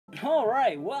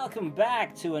Alright, welcome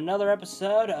back to another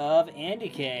episode of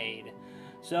AndyCade.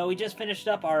 So we just finished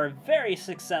up our very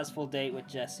successful date with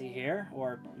Jessie here,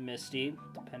 or Misty,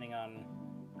 depending on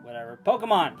whatever.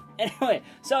 Pokemon! Anyway,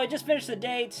 so I just finished the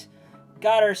date,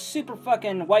 got her super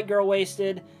fucking white girl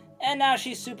wasted, and now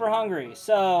she's super hungry.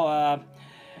 So,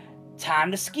 time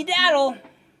to skedaddle!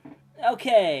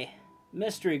 Okay,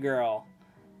 mystery girl.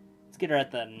 Let's get her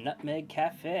at the Nutmeg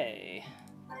Cafe.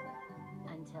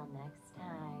 Until next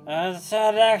time.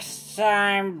 Until next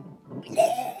time.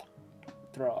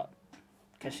 Throw up.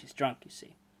 Because she's drunk, you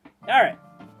see. Alright.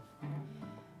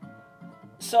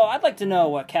 So, I'd like to know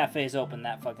what cafe's open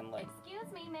that fucking late.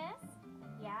 Excuse me, miss?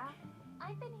 Yeah?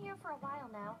 I've been here for a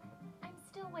while now. I'm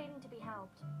still waiting to be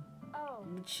helped. Oh.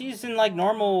 She's in, like,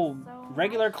 normal,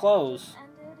 regular clothes.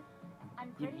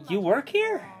 You work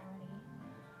here?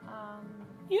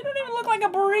 You don't even look like a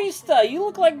barista. You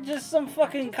look like just some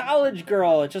fucking college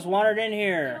girl that just wandered in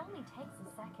here. It only takes a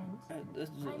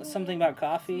second. Something about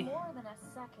coffee? More than a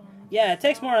second. Yeah, it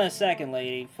takes more than a second,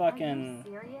 lady. Fucking... Are you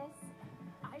serious?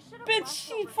 I should've Bitch, left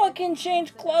she over fucking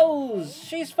changed clothes.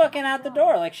 She's fucking out the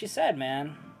door, like she said,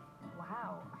 man.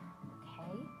 Wow.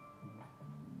 Okay.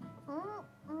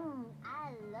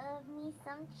 I love me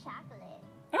some chocolate.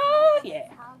 Oh, yeah.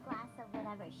 Tall glass of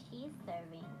whatever she's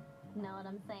serving. Know what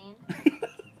I'm saying?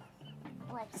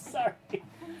 Sorry.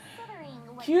 Considering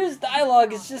what Q's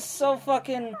dialogue is just so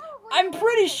fucking... I'm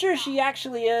pretty sure she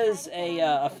actually is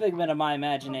a figment of my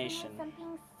imagination.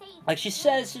 Like, she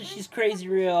says she's crazy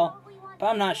real, but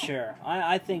I'm not sure.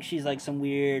 I think she's like some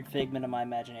weird figment of my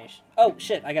imagination. Oh,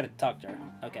 shit, I gotta talk to her.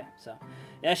 Okay, so...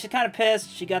 Yeah, she's kind of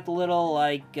pissed. She got the little,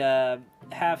 like,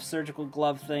 half-surgical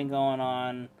glove thing going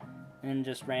on. And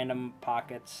just random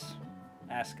pockets.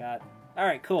 Ascot.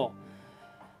 Alright, cool.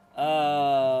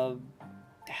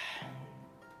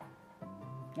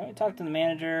 Let me talk to the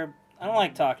manager. I don't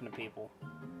like talking to people.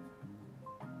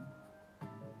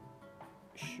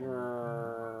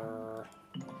 Sure.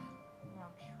 No,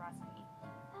 trust me.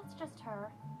 That's just her.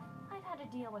 I've had to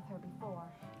deal with her before.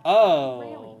 Oh.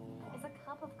 Really? Is a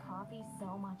cup of coffee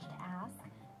so much to ask?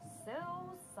 So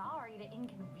sorry to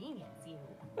inconvenience you.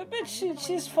 But bitch,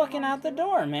 she's fucking out the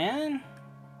door, man.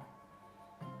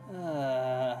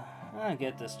 I don't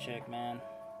get this chick, man.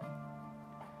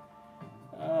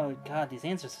 Oh god, these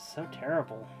answers are so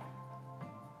terrible.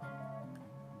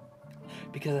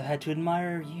 Because I had to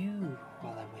admire you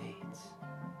while I wait. Is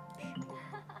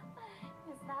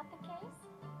that the case?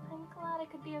 I'm glad I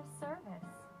could be of service.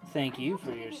 Thank you I have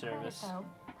for to your give credit, service. though.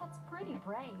 That's pretty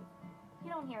brave. You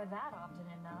don't hear that often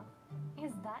enough.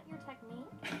 Is that your technique?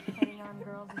 Hitting on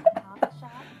girls in the coffee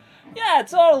shop? Yeah,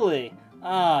 totally.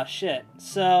 Ah, shit.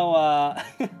 So,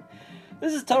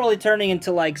 this is totally turning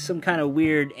into, like, some kind of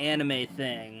weird anime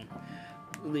thing.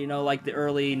 You know, like the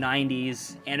early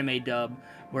 90s anime dub,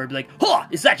 where it'd be like, "Huh,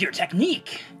 is that your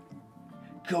technique?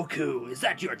 Goku, is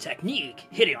that your technique?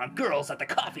 Hitting on girls at the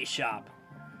coffee shop."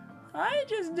 I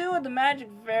just do what the magic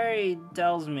fairy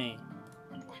tells me.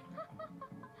 Okay,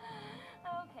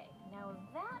 now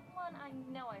that one I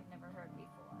know I've never heard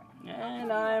before.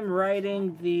 And I'm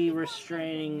writing the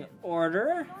restraining order.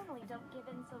 I normally don't give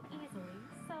in so easily,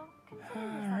 so consider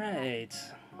yourself Alright.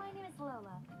 lucky. My name is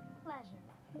Lola. Pleasure.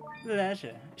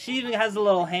 Pleasure. She even has a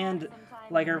little hand,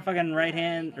 like her fucking right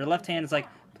hand, or left hand is like, I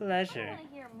pleasure. want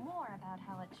to hear more about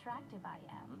how attractive I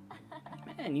am.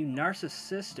 Man, you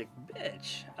narcissistic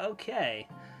bitch. Okay.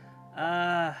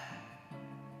 I'm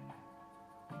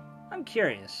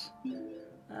curious.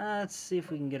 Let's see if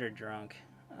we can get her drunk.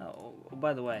 Oh,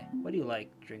 by the way, what do you like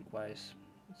drink-wise?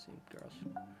 Let's see, girls.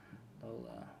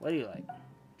 Lola, what do you like?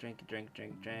 Drink.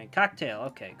 Cocktail.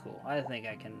 Okay, cool. I think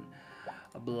I can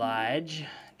oblige.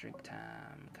 Drink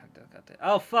time. Cocktail.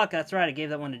 Oh, fuck, that's right. I gave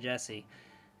that one to Jessie.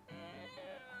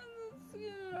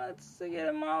 Let's get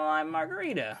a Lime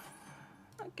Margarita.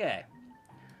 Okay.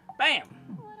 Bam!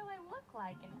 What do I look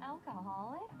like, an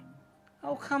alcoholic?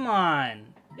 Oh, come on.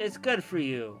 It's good for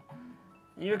you.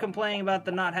 And you're complaining about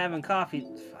the not having coffee.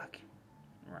 Fuck.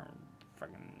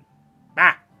 Fucking.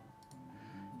 Ah!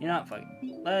 You know what? Fuck it.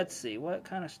 Let's see. What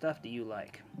kind of stuff do you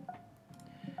like?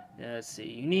 Let's see.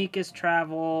 Unique is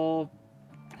travel.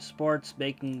 Sports,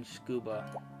 baking, scuba.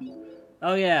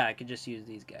 Oh, yeah. I could just use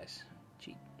these guys.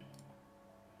 Cheat.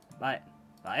 Buy it.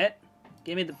 Buy it.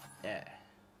 Give me the... Yeah.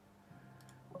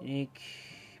 Unique.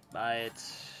 Buy it.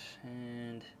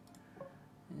 And...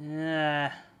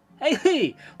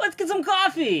 Hey, let's get some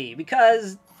coffee!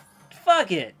 Because...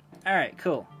 Fuck it. Alright,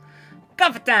 cool.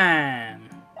 Coffee time!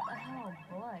 Oh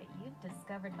boy, you've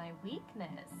discovered my weakness.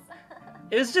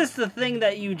 It was just the thing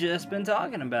that you just been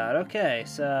talking about. Okay,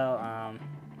 so,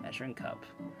 measuring cup.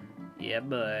 Yeah,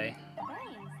 boy.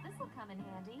 Thanks,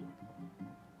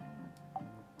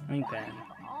 Ring pen.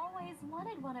 I've always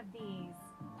wanted one of these.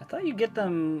 I thought you get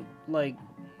them, like...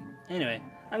 Anyway,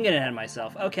 I'm getting ahead of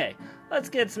myself. Okay, let's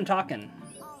get some talking.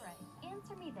 Alright,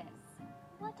 answer me this.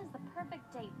 What does the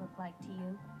perfect date look like to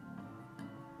you?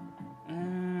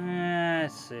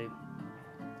 Let's see.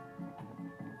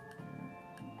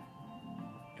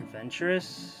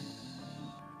 Adventurous?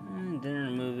 Dinner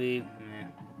and movie? Meh.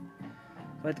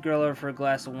 Invite the girl over for a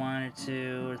glass of wine or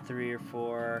 2 or 3 or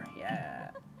 4.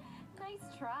 Yeah. Nice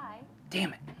try.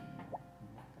 Damn it.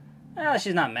 Well,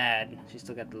 she's not mad. She's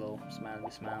still got the little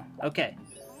smiley smile. Okay.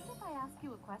 Mind if I ask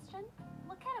you a question?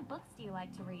 What kind of books do you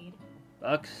like to read?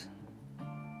 Books.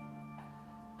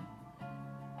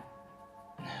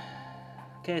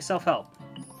 Okay, self-help.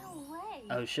 No way.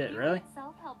 Oh shit, You really? read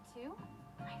self-help too?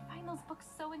 I find those books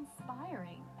so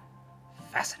inspiring.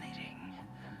 Fascinating.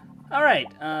 Alright,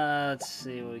 let's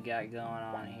see what we got going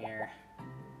on here.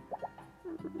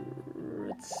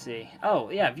 Let's see. Oh,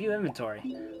 yeah, view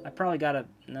inventory. I probably got a...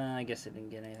 Nah, I guess I didn't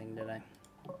get anything, did I?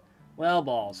 Well,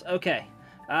 balls. Okay.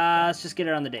 Let's just get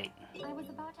her on the date. I was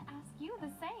about to ask you the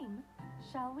same.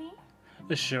 Shall we?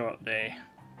 A short day.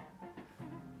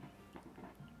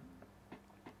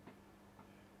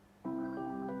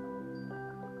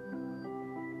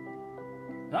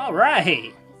 Alright! This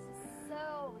is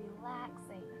so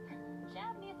relaxing.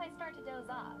 Jab me if I start to doze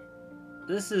off.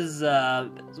 This is,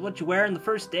 what you wear on the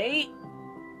first date?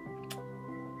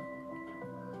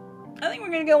 I think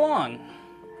we're gonna get along.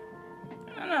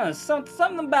 I don't know,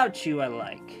 something about you I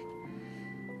like.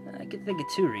 I could think of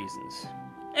 2 reasons.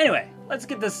 Anyway, let's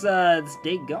get this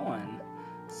date going.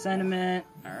 Sentiment,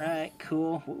 alright,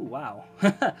 cool. Ooh, wow.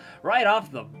 Right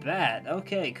off the bat,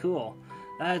 okay, cool.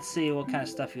 Let's see what kind of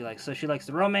stuff you like. So she likes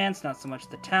the romance, not so much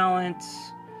the talent.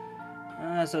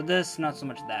 So this, not so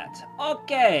much that.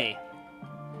 Okay!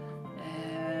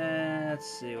 Let's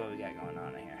see what we got going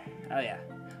on here. Oh yeah.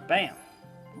 Bam!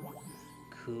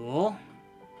 Cool.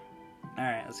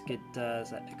 Alright, let's get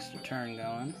that extra turn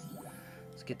going.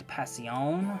 Let's get the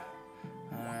passion.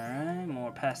 Alright,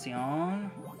 more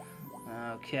passion.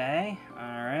 Okay,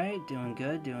 alright, doing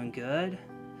good, doing good.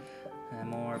 And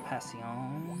more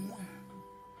passion.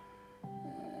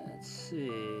 Let's see,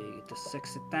 get the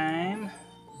sexy time.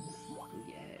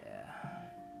 Yeah.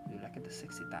 You like the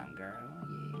sexy time, girl?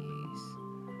 Yes.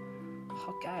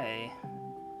 Okay.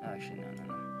 Actually,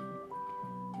 no.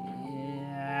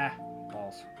 Yeah.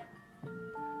 Balls.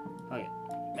 Okay.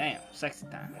 Bam. Sexy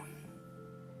time.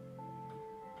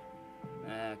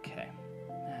 Okay.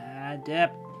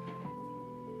 Dip.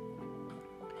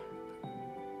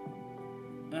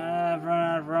 I've run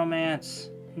out of romance.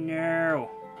 No.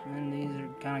 And these are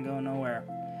kind of going nowhere.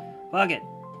 Fuck it.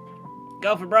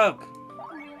 Go for broke.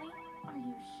 Really? Are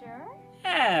you sure?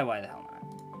 Eh, why the hell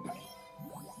not?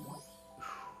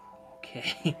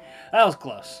 Okay. That was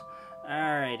close.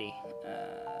 Alrighty.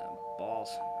 Balls.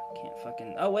 Can't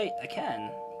fucking... Oh, wait. I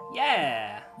can.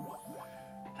 Yeah!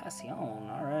 Passion.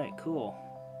 Alright, cool.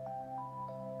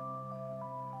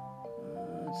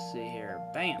 Let's see here.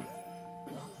 Bam.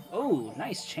 Oh,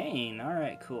 nice chain.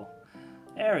 Alright, cool.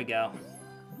 There we go.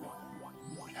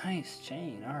 Nice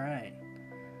chain. Alright.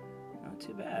 Not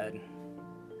too bad.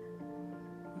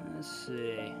 Let's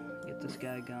see. Get this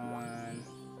guy going.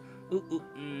 Ooh,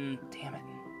 damn it.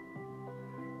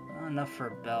 Not enough for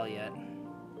a bell yet.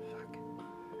 Fuck.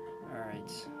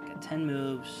 Alright. Got 10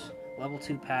 moves. Level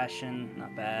 2 passion.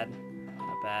 Not bad.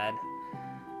 Not bad.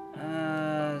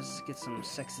 Let's get some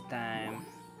sexy time.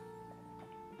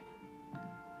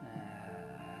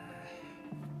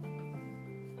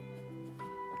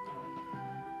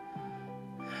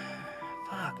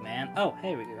 Fuck, man. Oh,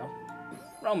 here we go.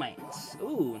 Romance.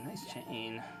 Ooh, nice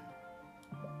chain.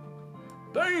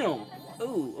 Bam!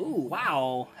 Ooh,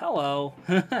 wow. Hello.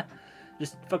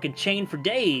 Just fucking chain for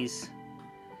days.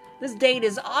 This date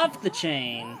is off the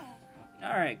chain.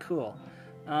 Alright, cool.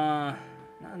 Not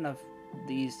enough of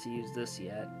these to use this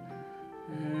yet.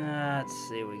 Let's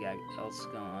see what we got else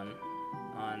going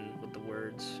on with the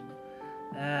words.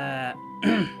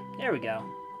 There we go.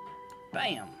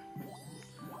 Bam!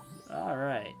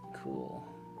 Alright, cool.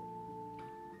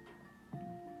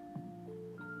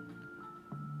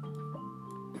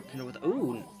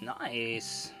 Ooh,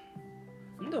 nice.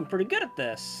 I'm doing pretty good at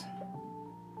this.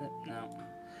 No.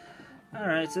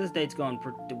 Alright, so this date's going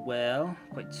pretty well.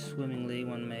 Quite swimmingly,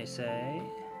 one may say.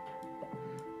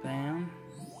 Bam.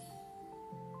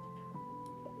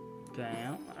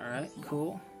 Bam. Alright,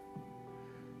 cool.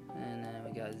 And then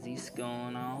we got this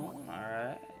going on.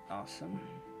 Alright, awesome.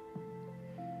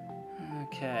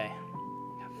 Okay.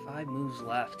 Got 5 moves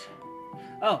left.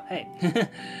 Oh, hey.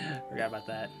 Forgot about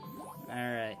that.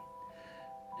 Alright.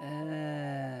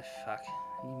 Fuck.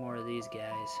 Need more of these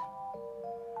guys.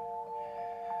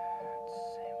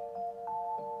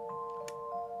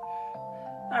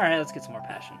 Alright, let's get some more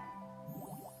passion.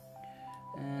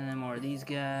 And then more of these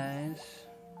guys.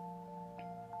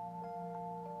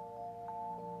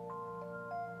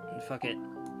 And fuck it.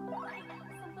 I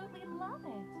absolutely love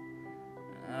it.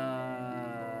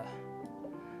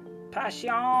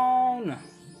 Passion!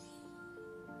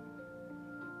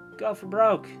 Go for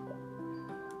broke.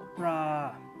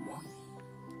 Rah.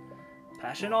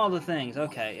 Passion all the things.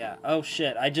 Okay, yeah. Oh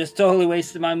shit, I just totally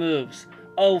wasted my moves.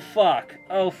 Oh fuck.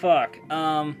 Oh fuck.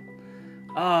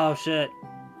 Oh shit.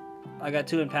 I got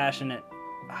too impassionate.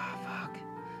 Oh fuck.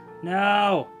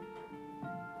 No!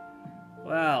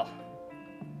 Well.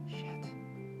 Shit.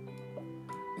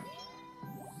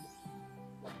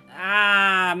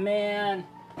 Ah, man.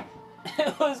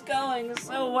 It was going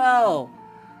so well.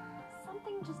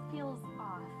 Something just feels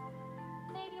off.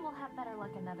 Maybe we'll have better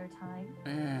luck another time.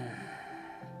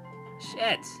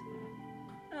 Shit.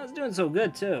 I was doing so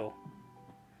good, too.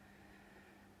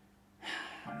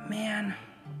 Man.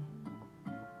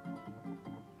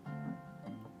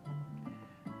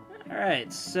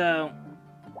 Alright, so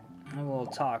I will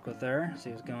talk with her,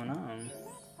 see what's going on.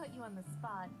 Put you on the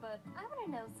spot, but I want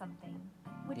to know something.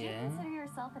 Would you Yeah? consider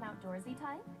yourself an outdoorsy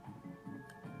type?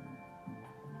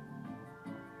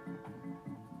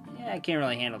 Yeah, I can't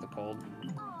really handle the cold.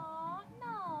 Aw,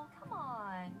 no, come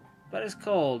on. But it's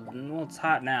cold. Well, it's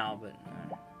hot now, but...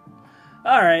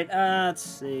 Alright, let's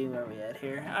see where we at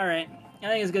here. Alright, I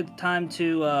think it's a good time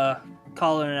to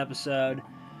call it an episode.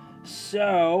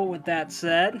 So, with that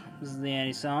said, this is the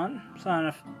AndySan. Signing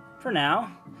off for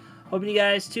now. Hoping you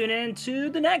guys tune in to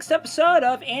the next episode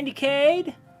of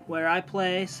AndyCade, where I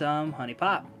play some Honey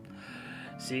Pop.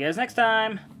 See you guys next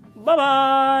time.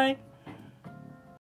 Bye-bye!